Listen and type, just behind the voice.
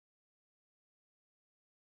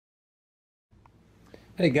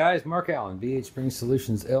Hey guys, Mark Allen,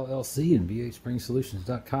 BHSpringSolutions LLC and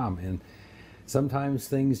BHSpringSolutions.com. And sometimes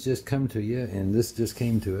things just come to you, and this just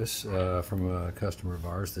came to us from a customer of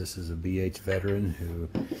ours. This is a BH veteran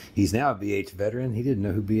he's now a BH veteran. He didn't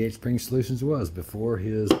know who BH Spring Solutions was before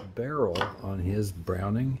his barrel on his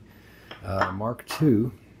Browning Mark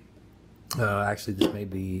II. Actually, this may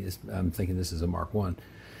be, I'm thinking this is a Mark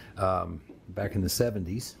I, back in the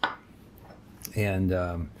 70s.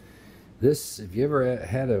 And this, if you ever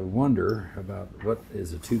had a wonder about what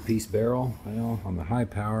is a two-piece barrel, well, on the high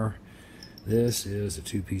power, this is a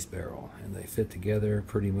two-piece barrel, and they fit together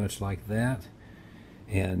pretty much like that.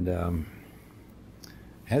 And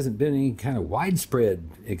hasn't been any kind of widespread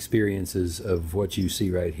experiences of what you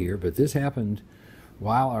see right here, but this happened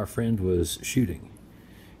while our friend was shooting.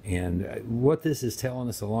 And what this is telling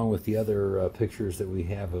us, along with the other pictures that we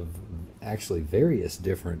have of actually various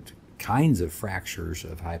different kinds of fractures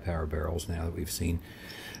of high power barrels now that we've seen,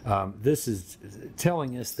 this is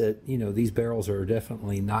telling us that, you know, these barrels are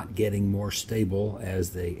definitely not getting more stable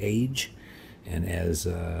as they age and as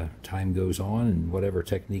time goes on, and whatever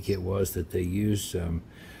technique it was that they used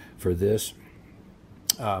for this.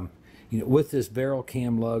 You know, with this barrel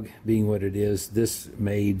cam lug being what it is, this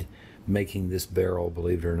made making this barrel,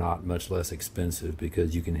 believe it or not, much less expensive,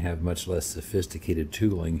 because you can have much less sophisticated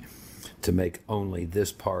tooling to make only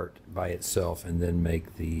this part by itself and then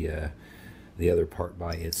make the other part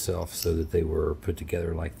by itself, so that they were put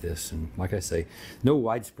together like this. And like I say, no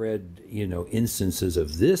widespread, you know, instances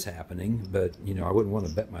of this happening, but, you know, I wouldn't want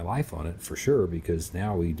to bet my life on it for sure, because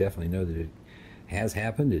now we definitely know that it has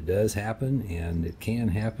happened, it does happen, and it can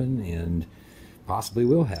happen, and possibly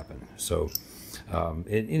will happen. So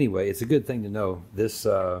anyway, it's a good thing to know. This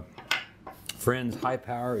friend's high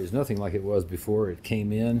power is nothing like it was before. It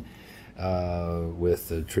came in with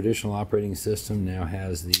the traditional operating system, now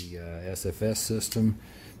has the SFS system,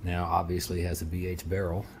 now obviously has a BH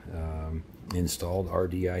barrel installed,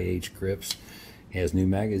 RDIH grips, has new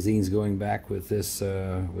magazines going back with this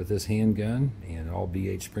handgun, and all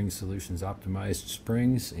BH Spring Solutions optimized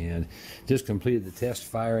springs, and just completed the test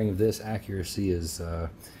firing of this. Accuracy is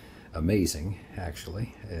amazing,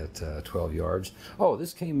 actually, at 12 yards. Oh,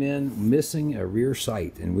 this came in missing a rear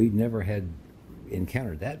sight, and we've never had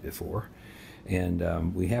encountered that before.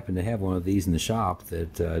 And we happened to have one of these in the shop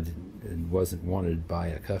that wasn't wanted by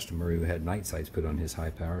a customer who had night sights put on his high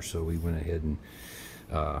power, so we went ahead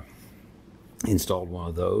and installed one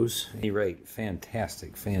of those. At any rate,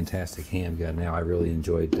 fantastic handgun. Now, I really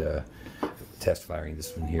enjoyed test firing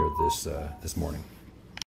this one here this morning.